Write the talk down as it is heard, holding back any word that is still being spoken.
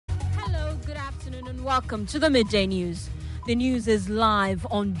Afternoon and welcome to the Midday News. The news is live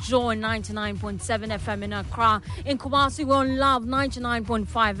on Joy 99.7 FM in Accra. In Kumasi, we're on Love 99.5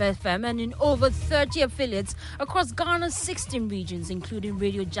 FM and in over 30 affiliates across Ghana's 16 regions, including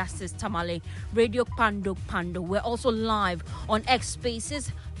Radio Justice Tamale, Radio Pando. We're also live on X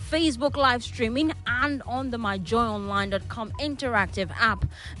Spaces, Facebook live streaming, and on the myjoyonline.com interactive app.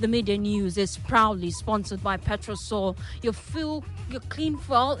 The Midday News is proudly sponsored by Petrosol, your clean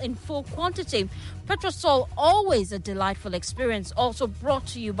fuel in full quantity. Petrosol, always a delightful experience. Also brought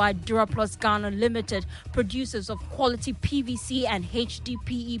to you by Duraplus Ghana Limited, producers of quality PVC and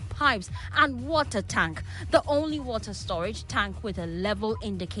HDPE pipes and water tank, the only water storage tank with a level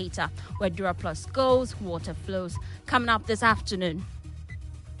indicator. Where Duraplus goes, water flows. Coming up this afternoon,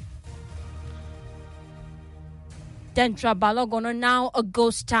 Danchira Ballagonnor now a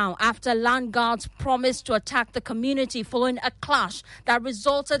ghost town after land guards promised to attack the community following a clash that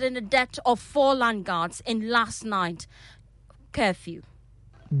resulted in the death of 4 land guards in last night curfew.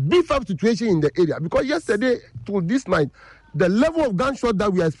 Beef up situation in the area, because yesterday to this night, the level of gunshot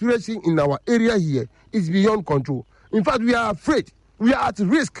that we are experiencing in our area here is beyond control. In fact, we are afraid. We are at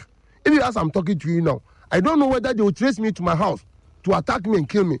risk. Even as I'm talking to you now, I don't know whether they will trace me to my house to attack me and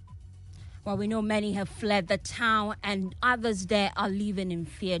kill me. Well, we know many have fled the town and others there are living in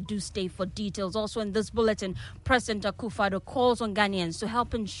fear. Do stay for details. Also in this bulletin, President Akufo-Addo calls on Ghanaians to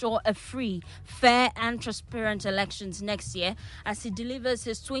help ensure a free, fair and transparent elections next year as he delivers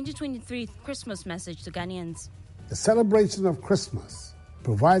his 2023 Christmas message to Ghanaians. The celebration of Christmas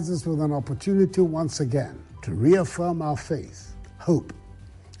provides us with an opportunity once again to reaffirm our faith, hope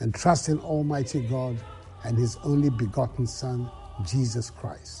and trust in Almighty God and His only begotten Son, Jesus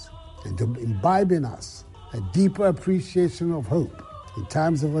Christ, and to imbibe in us a deeper appreciation of hope in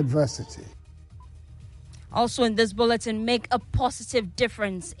times of adversity. Also in this bulletin, make a positive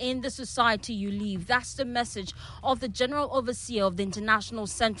difference in the society you live. That's the message of the General Overseer of the International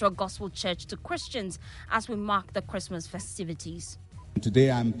Central Gospel Church to Christians as we mark the Christmas festivities. Today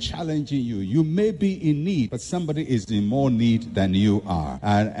I'm challenging you. You may be in need, but somebody is in more need than you are.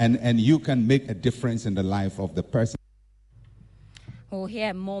 And you can make a difference in the life of the person. We'll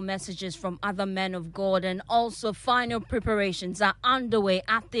hear more messages from other men of God, and also final preparations are underway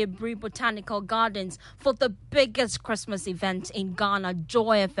at the Abri Botanical Gardens for the biggest Christmas event in Ghana,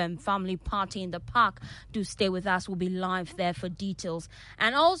 Joy FM Family Party in the Park. Do stay with us. We'll be live there for details.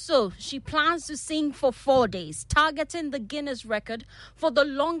 And also, she plans to sing for 4 days, targeting the Guinness record for the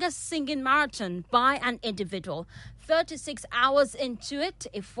longest singing marathon by an individual. 36 hours into it,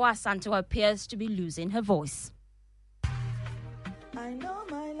 Ifwa Santo appears to be losing her voice. I know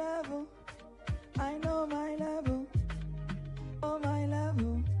my level, I know my level, oh my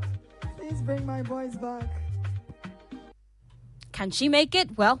level, please bring my boys back. Can she make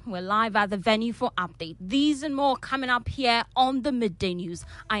it? Well, we're live at the venue for update. These and more coming up here on the Midday News.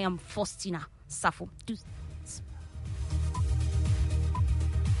 I am Faustina Safo.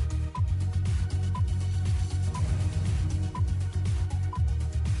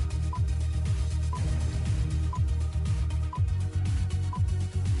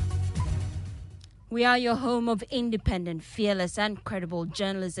 We are your home of independent, fearless and credible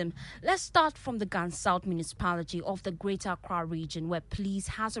journalism. Let's start from the Ga South Municipality of the Greater Accra Region, where police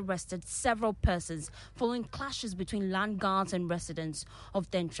has arrested several persons following clashes between land guards and residents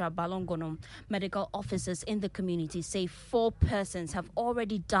of Danchira Ballagonnor. Medical officers in the community say 4 persons have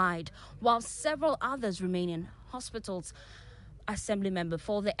already died, while several others remain in hospitals. Assembly member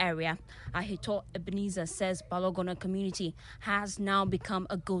for the area, Ahito Ebenezer, says Ballagonnor community has now become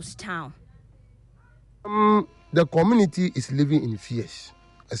a ghost town. The community is living in fears,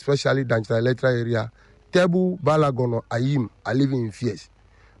 especially Danchira electoral area. Tebu, Ballagonnor, Ayim are living in fears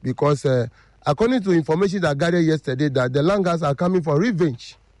because according to information that I gathered yesterday, that the Langas are coming for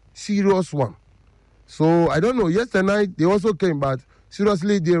revenge, serious one. So I don't know. Yesterday night they also came, but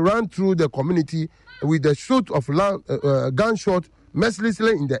seriously they ran through the community with the shoot of gunshot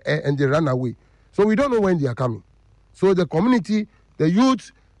mercilessly in the air, and they ran away. So we don't know when they are coming. So the community, the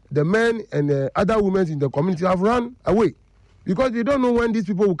youth, the men and the other women in the community have run away because we don't know when these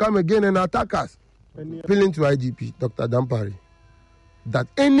people will come again and attack us. Appealing to IGP, Dr. Dampari, that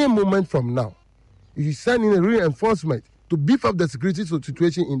any moment from now, if you send in a reinforcement to beef up the security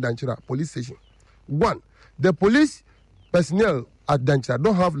situation in Danchira police station. 1, the police personnel at Danchira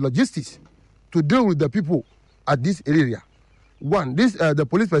don't have logistics to deal with the people at this area. 1, the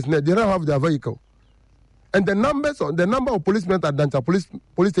police personnel, they don't have their vehicle. And the number of policemen at Danchira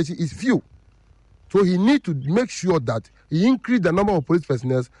police station is few. So he needs to make sure that he increase the number of police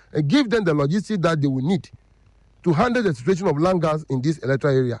personnel and give them the logistics that they will need to handle the situation of land guards in this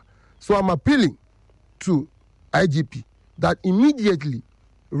electoral area. So I'm appealing to IGP that immediately,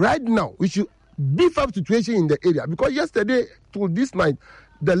 right now, we should beef up situation in the area, because yesterday to this night,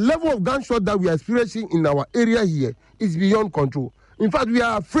 the level of gunshot that we are experiencing in our area here is beyond control. In fact, we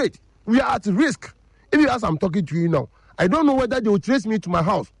are afraid. We are at risk. Even as I'm talking to you now, I don't know whether they will trace me to my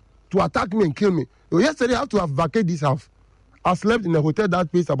house to attack me and kill me. So yesterday, I have to have vacated this house. I slept in a hotel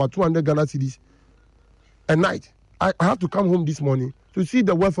that pays about 200 Ghana cedis a night. I have to come home this morning to see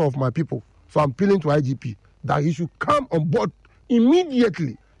the welfare of my people. So I'm appealing to IGP that he should come on board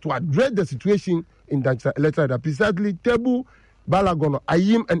immediately to address the situation in Danchira Electoral, precisely Tebu, Ballagonnor,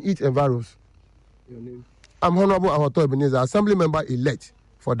 Ayim, and its environs. Your name? I'm Honorable Ahoto Ebenezer, Assembly Member elect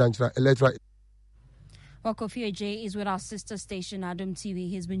for Danchira Electoral. Well, Kofi Ajay is with our sister station, Adam TV.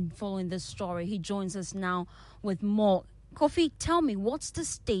 He's been following this story. He joins us now with more. Kofi, tell me, what's the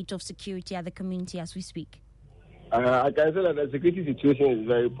state of security at the community as we speak? I can say that the security situation is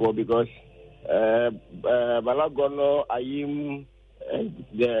very poor because Ballagonnor, Ayim, and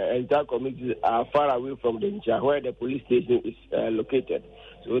the entire community are far away from Danchira, where the police station is located.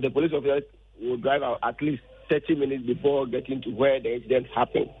 So the police officers will drive out at least 30 minutes before getting to where the incident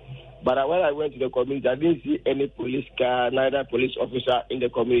happened. But when I went to the community, I didn't see any police car, neither police officer in the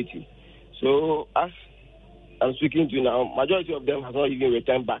community. So as I'm speaking to you now, majority of them have not even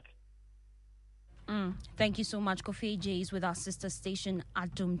returned back. Thank you so much. Kofi J is with our sister station,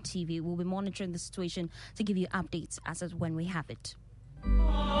 Adam TV. We'll be monitoring the situation to give you updates as of when we have it.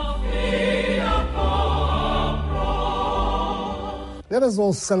 Let us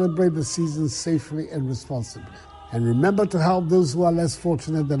all celebrate the season safely and responsibly. And remember to help those who are less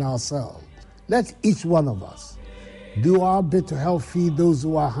fortunate than ourselves. Let each one of us do our bit to help feed those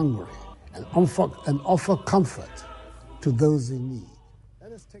who are hungry and offer comfort to those in need.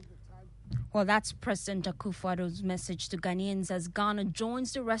 Let us take the time. Well, that's President Akufo-Addo's message to Ghanaians as Ghana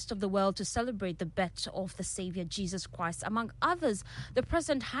joins the rest of the world to celebrate the birth of the Savior, Jesus Christ. Among others, the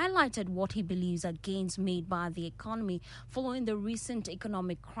president highlighted what he believes are gains made by the economy following the recent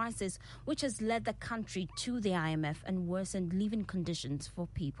economic crisis, which has led the country to the IMF and worsened living conditions for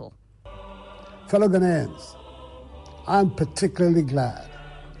people. Fellow Ghanaians, I'm particularly glad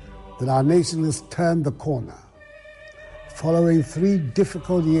that our nation has turned the corner. Following 3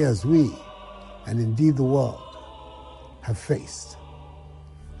 difficult years, we, and indeed the world, have faced.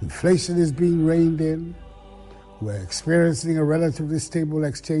 Inflation is being reined in, we're experiencing a relatively stable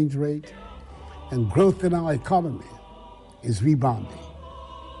exchange rate, and growth in our economy is rebounding.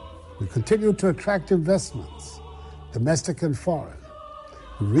 We continue to attract investments, domestic and foreign,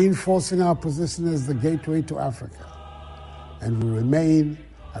 reinforcing our position as the gateway to Africa, and will remain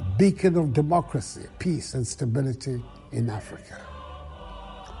a beacon of democracy, peace, and stability in Africa.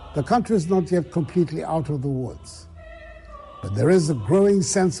 The country is not yet completely out of the woods, but there is a growing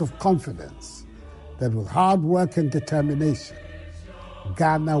sense of confidence that with hard work and determination,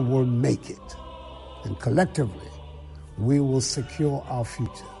 Ghana will make it, and collectively, we will secure our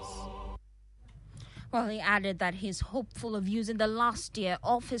futures. Well, he added that he's hopeful of using the last year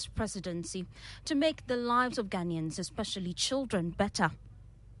of his presidency to make the lives of Ghanaians, especially children, better.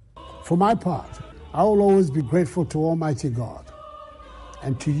 For my part, I will always be grateful to Almighty God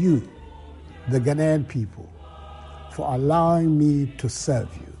and to you, the Ghanaian people, for allowing me to serve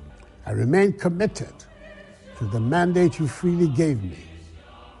you. I remain committed to the mandate you freely gave me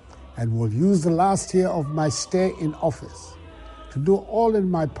and will use the last year of my stay in office to do all in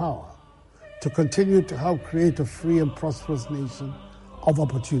my power to continue to help create a free and prosperous nation of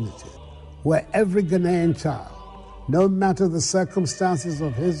opportunity, where every Ghanaian child, no matter the circumstances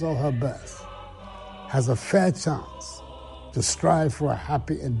of his or her birth, has a fair chance to strive for a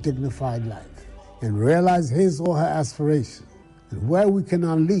happy and dignified life and realize his or her aspiration, and where we can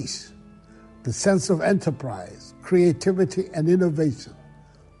unleash the sense of enterprise, creativity, and innovation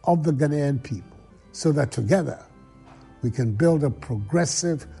of the Ghanaian people, so that together we can build a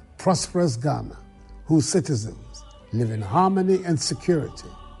progressive, prosperous Ghana whose citizens live in harmony and security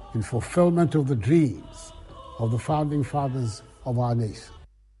in fulfillment of the dreams of the founding fathers of our nation.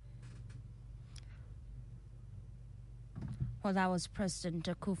 Well, that was President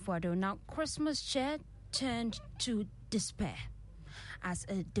Akufo-Addo. Now, Christmas cheer turned to despair as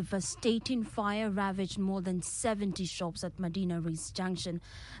a devastating fire ravaged more than 70 shops at Medina Reese Junction.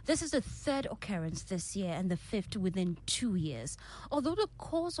 This is the 3rd occurrence this year and the 5th within 2 years. Although the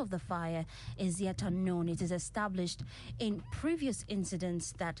cause of the fire is yet unknown, it is established in previous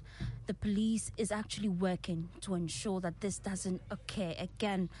incidents that the police is actually working to ensure that this doesn't occur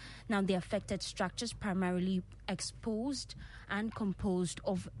again. Now, the affected structures primarily exposed and composed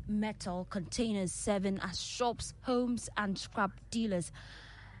of metal containers serving as shops, homes, and scrap dealers.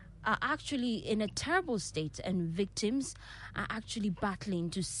 are actually in a terrible state, and victims are actually battling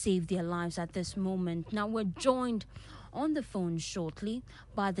to save their lives at this moment. Now, we're joined on the phone shortly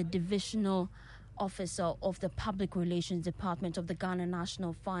by the divisional officer of the Public Relations Department of the Ghana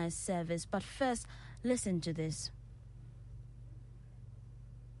National Fire Service. But first, listen to this.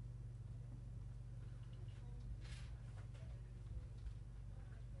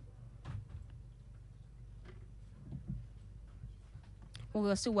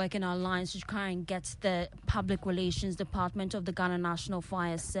 We're still working our lines to try and get the Public Relations Department of the Ghana National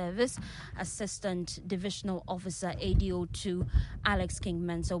Fire Service Assistant Divisional Officer ADO2 Alex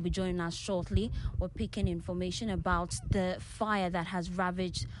King-Mensah will be joining us shortly. We're picking information about the fire that has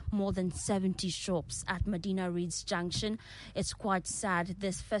ravaged more than 70 shops at Medina Reeds Junction. It's quite sad.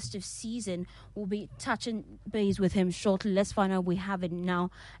 This festive season, we'll be touching base with him shortly. Let's find out we have it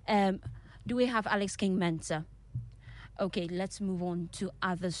now. Do we have Alex King-Mensah? Okay, let's move on to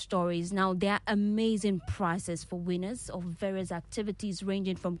other stories. Now, there are amazing prizes for winners of various activities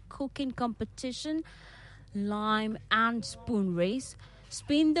ranging from cooking competition, lime and spoon race,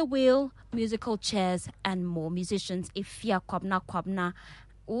 spin the wheel, musical chairs, and more. Musicians Ifia Kwabna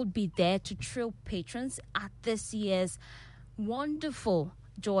will be there to thrill patrons at this year's wonderful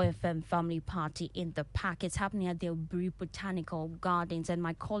Joy FM family party in the park. It's happening at the Obiri Botanical Gardens, and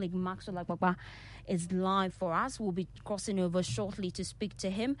my colleague Maxwell Agbagba is live for us. We'll be crossing over shortly to speak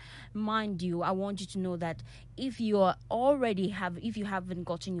to him. Mind you, I want you to know that if you haven't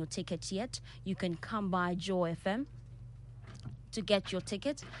gotten your ticket yet, you can come by Joy FM to get your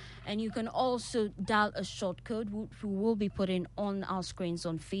ticket, and you can also dial a short code which we will be putting on our screens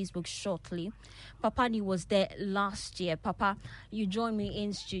on Facebook shortly. Papani was there last year. Papa, you joined me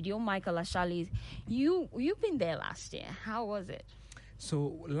in studio. Michael Ashali, you've been there last year. How was it?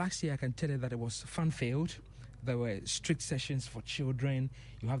 So last year I can tell you that it was fun-filled. There were strict sessions for children.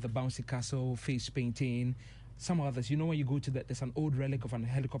 You have the bouncy castle, face painting, some others. You know, when you go to there's an old relic of a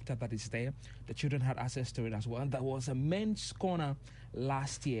helicopter that is there. The children had access to it as well. And there was a men's corner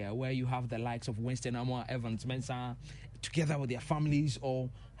last year where you have the likes of Winston Amor, Evans Mensah, together with their families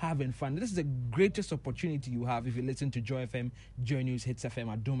or having fun. This is the greatest opportunity you have if you listen to Joy FM, Joy News, Hits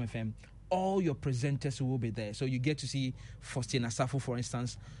FM, and Dome FM. All your presenters will be there. So you get to see Faustina Safo, for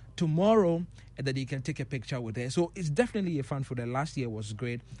instance, tomorrow, and then you can take a picture with her. So it's definitely a fun for the last year was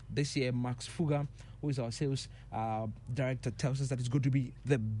great. This year, Max Fuga, who is our sales director, tells us that it's going to be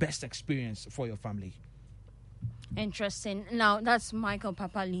the best experience for your family. Interesting. Now, that's Michael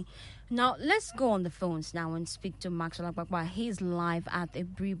Papali. Now, let's go on the phones now and speak to Maxwell Agbagba. He's live at the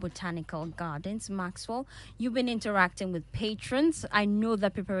Obiri Botanical Gardens. Maxwell, you've been interacting with patrons. I know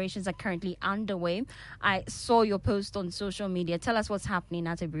that preparations are currently underway. I saw your post on social media. Tell us what's happening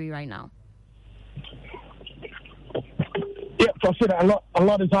at Obiri right now. Yeah, for sure. A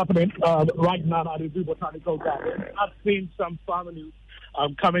lot is happening right now at the Obiri Botanical Gardens. I've seen some families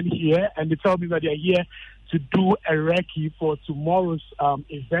coming here, and they tell me that they're here to do a recce for tomorrow's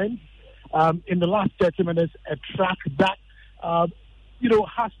event. In the last 30 minutes, a track that,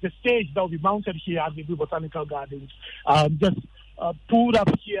 has the stage that will be mounted here at the Botanical Gardens. Just pulled up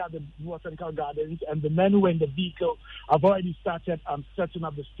here at the Botanical Gardens, and the men who were in the vehicle have already started setting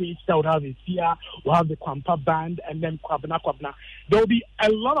up the stage. That would have a Fia, we'll have the Kwampa Band, and then Kwabna. There will be a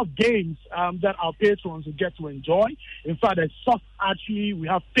lot of games that our patrons will get to enjoy. In fact, there's soft archery, we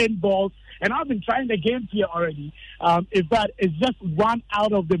have paintballs, and I've been trying the games here already. In fact, it's just one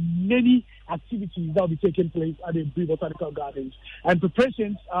out of the many activities that will be taking place at the Botanical Gardens. And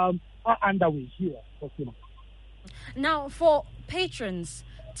preparations are underway here. Now, for patrons,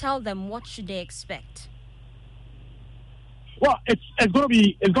 tell them what should they expect. Well, it's going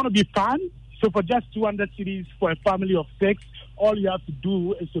to be fun. So for just 200 cedis for a family of 6, all you have to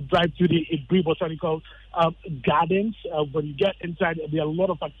do is to drive to the Obiri Botanical Gardens. When you get inside, there are a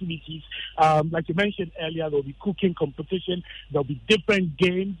lot of activities. Like you mentioned earlier, there will be cooking competition. There will be different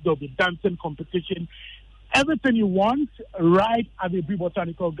games. There will be dancing competition. Everything you want right at the Obiri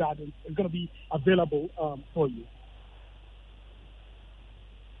Botanical Gardens is going to be available for you.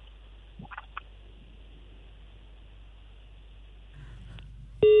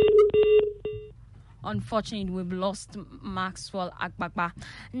 Unfortunately, we've lost Maxwell Agbagba.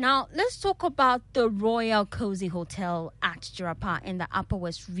 Now, let's talk about the Royal Cozy Hotel at Jirapa in the Upper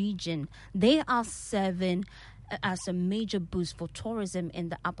West region. They are serving as a major boost for tourism in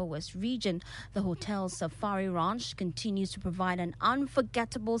the Upper West region. The hotel's Safari Ranch continues to provide an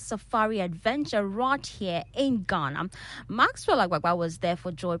unforgettable safari adventure right here in Ghana. Maxwell Agbagba was there for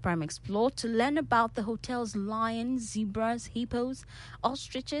Joy Prime Explore to learn about the hotel's lions, zebras, hippos,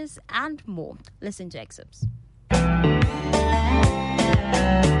 ostriches, and more. Listen to excerpts.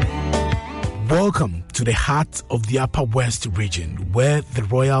 Welcome to the heart of the Upper West region, where the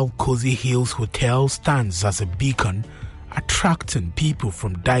Royal Cozy Hills Hotel stands as a beacon, attracting people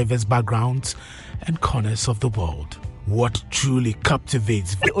from diverse backgrounds and corners of the world. What truly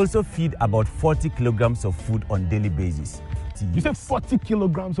captivates... They also feed about 40 kilograms of food on daily basis. You said 40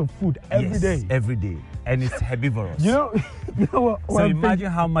 kilograms of food every day? Yes, every day. And it's herbivorous. You know what? So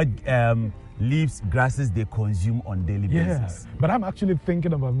imagine how much leaves, grasses they consume on daily basis. But I'm actually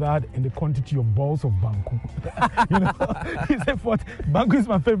thinking about that in the quantity of balls of banku. He said 40. Banku is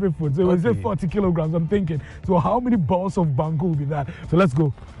my favorite food. So when he said 40 kilograms, I'm thinking, so how many balls of banku will be that? So let's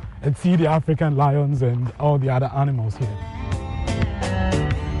go and see the African lions and all the other animals here.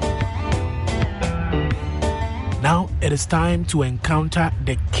 Now it is time to encounter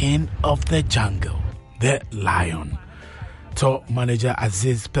the king of the jungle, the lion. Tour manager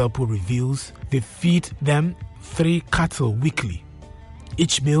Aziz Pelpo reveals they feed them 3 cattle weekly.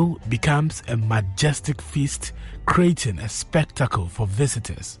 Each meal becomes a majestic feast, creating a spectacle for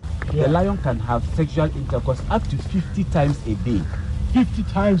visitors. The lion can have sexual intercourse up to 50 times a day. 50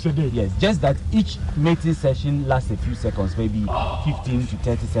 times a day? Yes, just that each mating session lasts a few seconds, maybe 15 to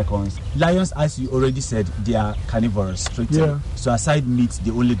 30 seconds. Lions, as you already said, they are carnivorous, strictly. So aside meat,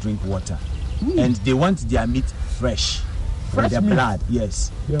 they only drink water. And they want their meat fresh. Fresh their meat. Blood,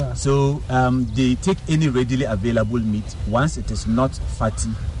 yes. So they take any readily available meat once it is not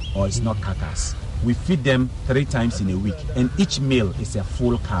fatty or it's not carcass. We feed them 3 times in a week, and each meal is a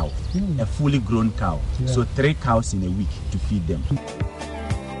full cow, a fully grown cow. So 3 cows in a week to feed them.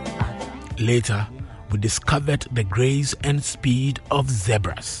 Later, we discovered the grace and speed of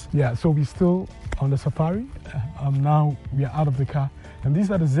zebras. Yeah, so we're still on the safari. Now we are out of the car. And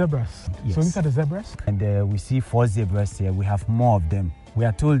these are the zebras. Yes. So these are the zebras? And we see 4 zebras here. We have more of them. We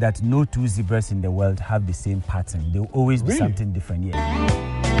are told that no 2 zebras in the world have the same pattern. There will always be something different here.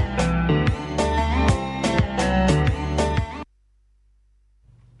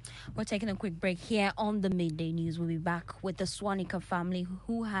 We're taking a quick break here on the Midday News. We'll be back with the Swanika family,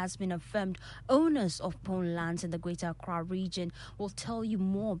 who has been affirmed owners of Pone lands in the Greater Accra region. We'll tell you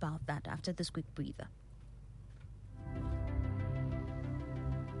more about that after this quick breather.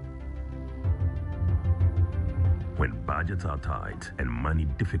 When budgets are tight and money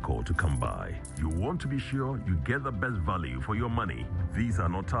difficult to come by, you want to be sure you get the best value for your money. These are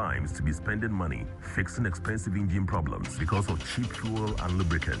not times to be spending money fixing expensive engine problems because of cheap fuel and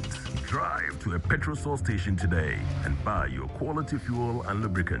lubricants. Drive to a petrol source station today and buy your quality fuel and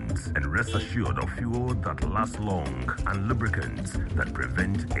lubricants, and rest assured of fuel that lasts long and lubricants that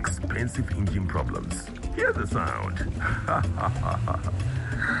prevent expensive engine problems. Hear the sound.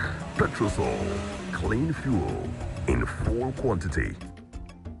 Petrosol, clean fuel in full quantity.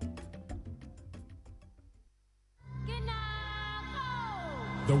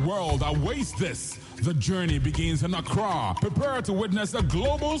 The world awaits this. The journey begins in Accra. Prepare to witness a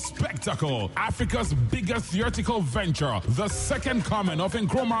global spectacle. Africa's biggest theatrical venture, the second coming of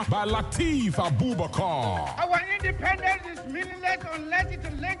Nkrumah by Lateef Abubakar. Our independence is meaningless unless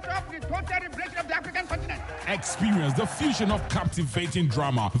it links up with total liberation of the African continent. Experience the fusion of captivating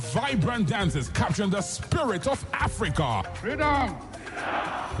drama, vibrant dances capturing the spirit of Africa. Freedom!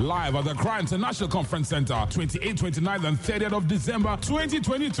 Live at the Accra International Conference Center, 28th, 29th, and 30th of December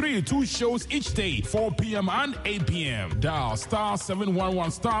 2023. 2 shows each day, 4 p.m. and 8 p.m. Dial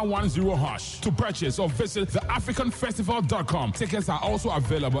 *711 *10# to purchase or visit theafricanfestival.com. Tickets are also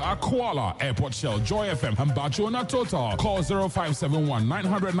available at Kuala, Airport Shell, Joy FM, and Bachona Total. Call 0571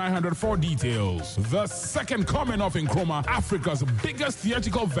 900 900 for details. The second coming of Nkrumah, Africa's biggest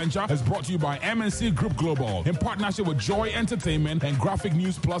theatrical venture, is brought to you by MNC Group Global in partnership with Joy Entertainment and Graphic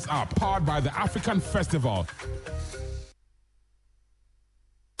News Plus app, powered by the African Festival.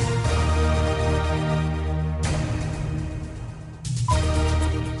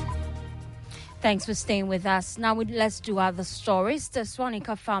 Thanks for staying with us. Now let's do other stories. The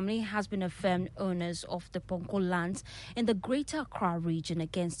Swanika family has been affirmed owners of the Ponko lands in the Greater Accra region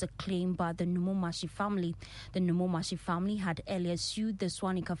against a claim by the Numomashi family. The Numomashi family had earlier sued the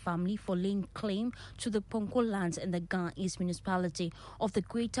Swanika family for laying claim to the Ponko lands in the Ga East Municipality of the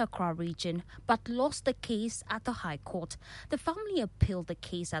Greater Accra region, but lost the case at the High Court. The family appealed the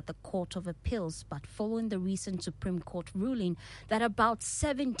case at the Court of Appeals, but following the recent Supreme Court ruling that about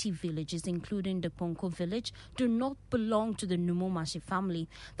 70 villages, including the Ponko village, do not belong to the Numomashi family,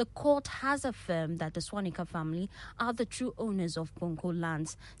 the court has affirmed that the Swanika family are the true owners of Ponko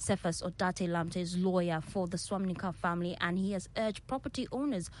lands. Cephas Odate Lamte is lawyer for the Swanika family, and he has urged property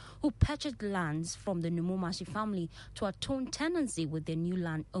owners who purchased lands from the Numomashi family to atone tenancy with their new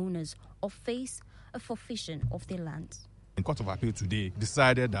land owners or face a forfeiture of their lands. The Court of Appeal today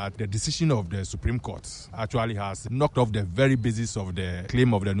decided that the decision of the Supreme Court actually has knocked off the very basis of the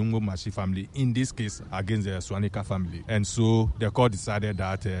claim of the Nungo Mashi family, in this case against the Swanika family. And so the court decided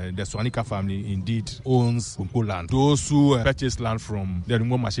that the Swanika family indeed owns Bunko land. Those who purchase land from the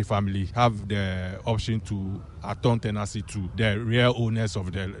Nungo Mashi family have the option to attorn tenancy to the real owners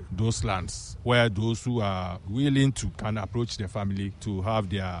of those lands, where those who are willing to can approach the family to have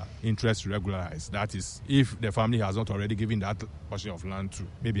their interests regularized. That is, if the family has not already given that portion of land to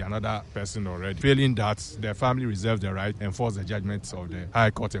maybe another person already. Failing that, the family reserves the right to enforce the judgments of the High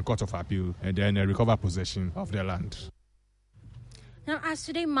Court and Court of Appeal and then recover possession of the land. Now, as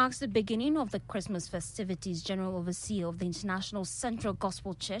today marks the beginning of the Christmas festivities, General Overseer of the International Central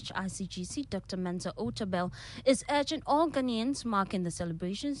Gospel Church, ICGC, Dr. Mensa Otabel, is urging all Ghanaians marking the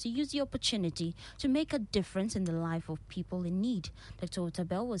celebrations to use the opportunity to make a difference in the life of people in need. Dr.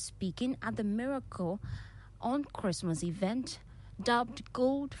 Otabel was speaking at the Miracle on Christmas event dubbed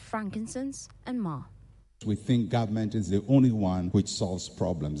Gold, Frankincense and Myrrh. We think government is the only one which solves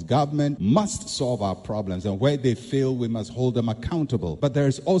problems. Government must solve our problems, and where they fail, we must hold them accountable. But there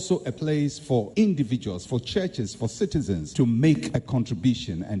is also a place for individuals, for churches, for citizens to make a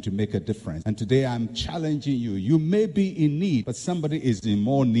contribution and to make a difference. And today I'm challenging you. You may be in need, but somebody is in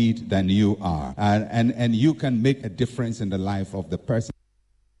more need than you are. And you can make a difference in the life of the person.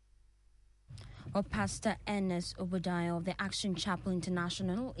 Well, Pastor Ernest Obadiah of the Action Chapel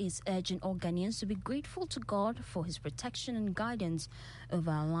International is urging all Ghanaians to be grateful to God for his protection and guidance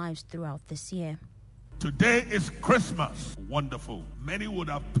over our lives throughout this year. Today is Christmas. Wonderful. Many would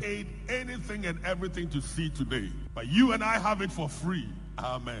have paid anything and everything to see today, but you and I have it for free.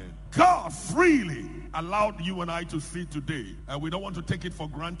 Amen. God freely allowed you and I to see today, and we don't want to take it for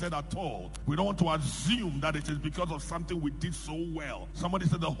granted at all. We don't want to assume that it is because of something we did so well. Somebody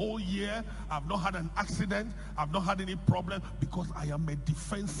said the whole year I've not had an accident, I've not had any problem because I am a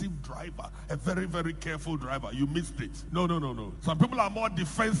defensive driver, a very, very careful driver. You missed it. No. Some people are more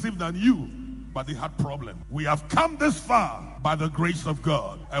defensive than you, but they had problem. We have come this far by the grace of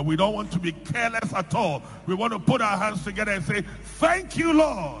God, and we don't want to be careless at all. We want to put our hands together and say, thank you,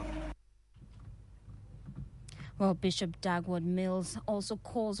 Lord. Well, Bishop Dagwood Mills also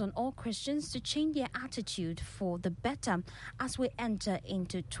calls on all Christians to change their attitude for the better as we enter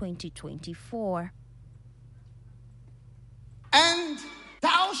into 2024. And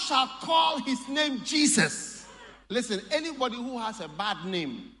thou shalt call his name Jesus. Listen, anybody who has a bad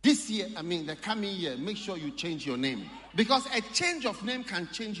name, this year, the coming year, make sure you change your name. Because a change of name can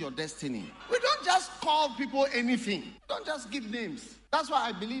change your destiny. We don't just call people anything. Don't just give names. That's why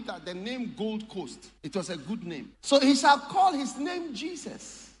I believe that the name Gold Coast, it was a good name. So he shall call his name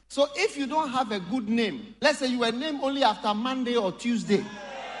Jesus. So if you don't have a good name, let's say you were named only after Monday or Tuesday,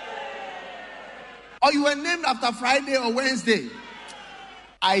 or you were named after Friday or Wednesday,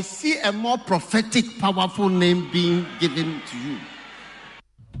 I see a more prophetic, powerful name being given to you.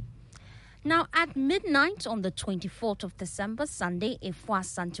 Now, at midnight on the 24th of December, Sunday, Ifwa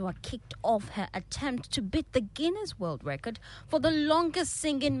Santua kicked off her attempt to beat the Guinness World Record for the longest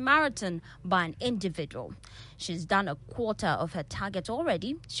singing marathon by an individual. She's done a quarter of her target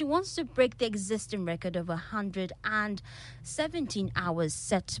already. She wants to break the existing record of 117 hours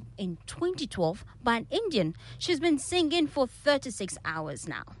set in 2012 by an Indian. She's been singing for 36 hours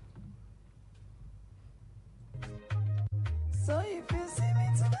now. So if you see me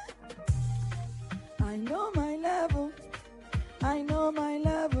tonight, I know my level. I know my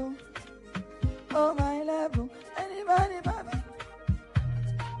level. Oh, my level. Anybody, baby?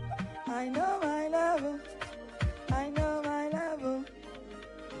 I know my level. I know my level.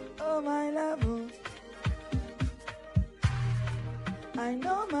 Oh, my level. I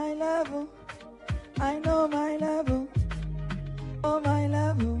know my level. I know my level. Oh, my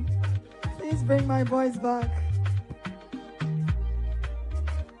level. Please bring my boys back.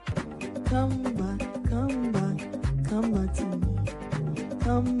 Come back. Come back to me.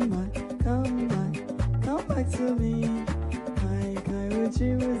 Come back to me.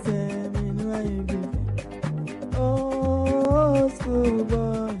 Oh,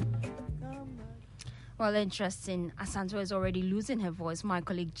 schoolboy. Well, interesting. Asanto is already losing her voice. My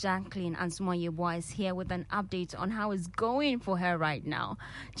colleague Jacqueline Ansmoyeboa is here with an update on how it's going for her right now.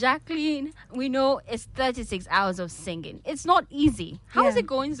 Jacqueline, we know it's 36 hours of singing. It's not easy. How is it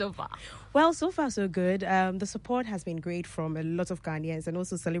going so far? Well, so far so good. The support has been great from a lot of Ghanaians and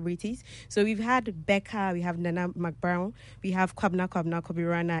also celebrities. So we've had Becca, we have Nana McBrown, we have Kwabna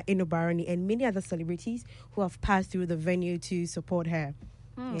Kobirana, Eno Baroni, and many other celebrities who have passed through the venue to support her.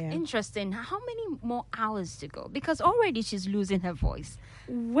 Interesting. How many more hours to go? Because already she's losing her voice.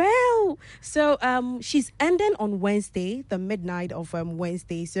 Well, so she's ending on Wednesday, the midnight of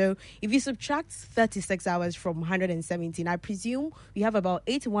Wednesday. So if you subtract 36 hours from 117, I presume we have about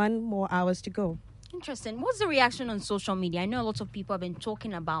 81 more hours to go. Interesting. What's the reaction on social media? I know a lot of people have been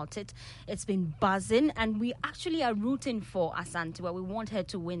talking about it. It's been buzzing, and we actually are rooting for Asante, where we want her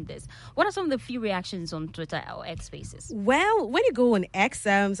to win this. What are some of the few reactions on Twitter or X Spaces? Well, when you go on X,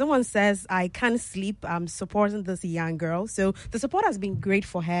 someone says, I can't sleep. I'm supporting this young girl. So the support has been great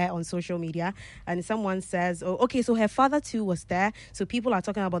for her on social media. And someone says, oh, okay, so her father too was there. So people are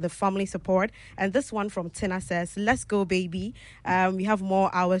talking about the family support. And this one from Tina says, let's go, baby. We have more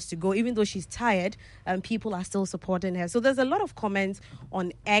hours to go. Even though she's tired, people are still supporting her. So there's a lot of comments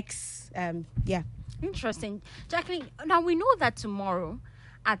on X. Interesting. Jacqueline, now we know that tomorrow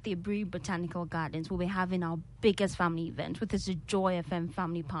at the Abri Botanical Gardens, we'll be having our biggest family event, which is the Joy FM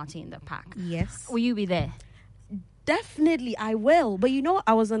family party in the park. Yes. Will you be there? Definitely, I will. But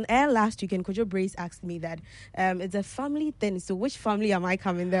I was on air last week and Kojo Brace asked me that it's a family thing. So which family am I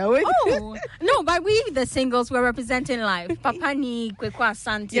coming there with? Oh, no, but we, the singles, we're representing live. Papani, Kwekwa,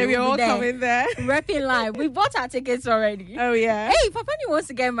 Santi. Yeah, we're all coming there. Repping live. We bought our tickets already. Oh, yeah. Hey, Papani wants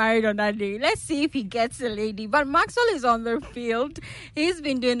to get married on that day. Let's see if he gets a lady. But Maxwell is on the field. He's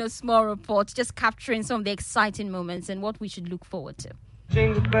been doing a small report, just capturing some of the exciting moments and what we should look forward to.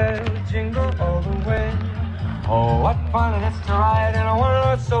 Jingle bell, jingle all the way. Oh, what fun it is to ride in a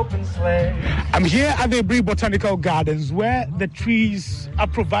one-horse open sleigh. I'm here at the Abri Botanical Gardens, where the trees are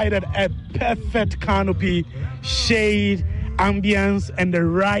provided a perfect canopy, shade, ambience, and the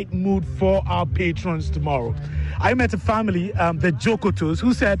right mood for our patrons tomorrow. I met a family, the Jokotos,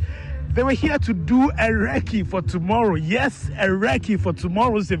 who said they were here to do a recce for tomorrow. Yes, a recce for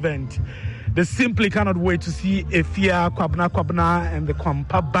tomorrow's event. They simply cannot wait to see Efia, Kwabna, and the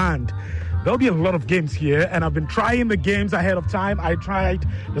Kwampa Band. There'll be a lot of games here, and I've been trying the games ahead of time. I tried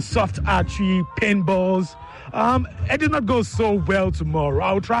the soft archery, paintballs. It did not go so well tomorrow.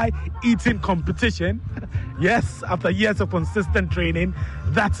 I'll try eating competition. Yes, after years of consistent training,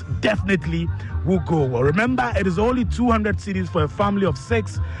 that definitely will go well. Remember, it is only 200 cedis for a family of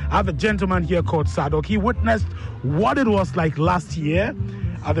 6. I have a gentleman here called Sadok. He witnessed what it was like last year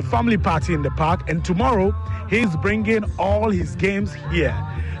at the family party in the park, and tomorrow he's bringing all his games here.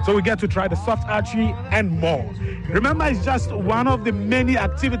 So we get to try the soft archery and more. Remember, it's just one of the many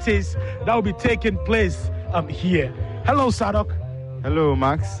activities that will be taking place here. Hello, Sadok. Hello,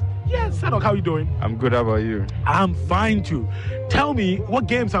 Max. Yes, Sadok, how are you doing? I'm good. How about you? I'm fine too. Tell me, what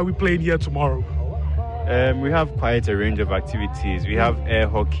games are we playing here tomorrow? We have quite a range of activities. We have air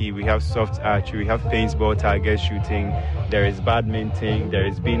hockey, we have soft archery, we have paintball, target shooting, there is badminton, there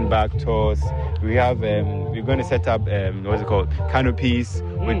is beanbag toss. We have, we're going to set up, canopies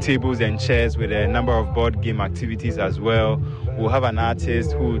with tables and chairs with a number of board game activities as well. We'll have an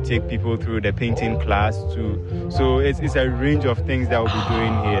artist who will take people through the painting class too. So it's a range of things that we'll be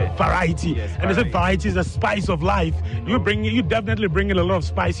doing here. Variety. Yes, and they say variety is the spice of life. You definitely bringing a lot of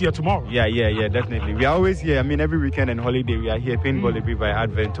spice here tomorrow. Yeah, definitely. We are always here. I mean, every weekend and holiday we are here, Paintball Abri by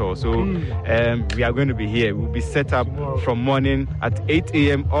Adventure. So we are going to be here. We'll be set up from morning at 8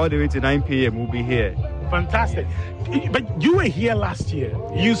 a.m. all the way to 9 p.m. We'll be here. Fantastic. But you were here last year.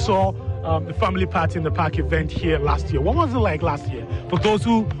 You saw the family party in the park event here last year. What was it like last year for those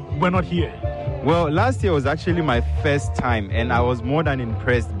who were not here? Well, last year was actually my first time, and I was more than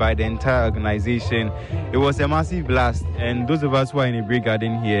impressed by the entire organization. It was a massive blast, and those of us who are in Abri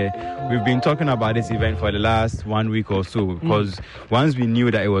Garden here, we've been talking about this event for the last 1 week or so, because once we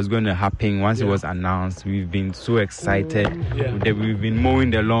knew that it was going to happen, once it was announced, we've been so excited. We've been mowing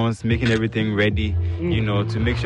the lawns, making everything ready, to make sure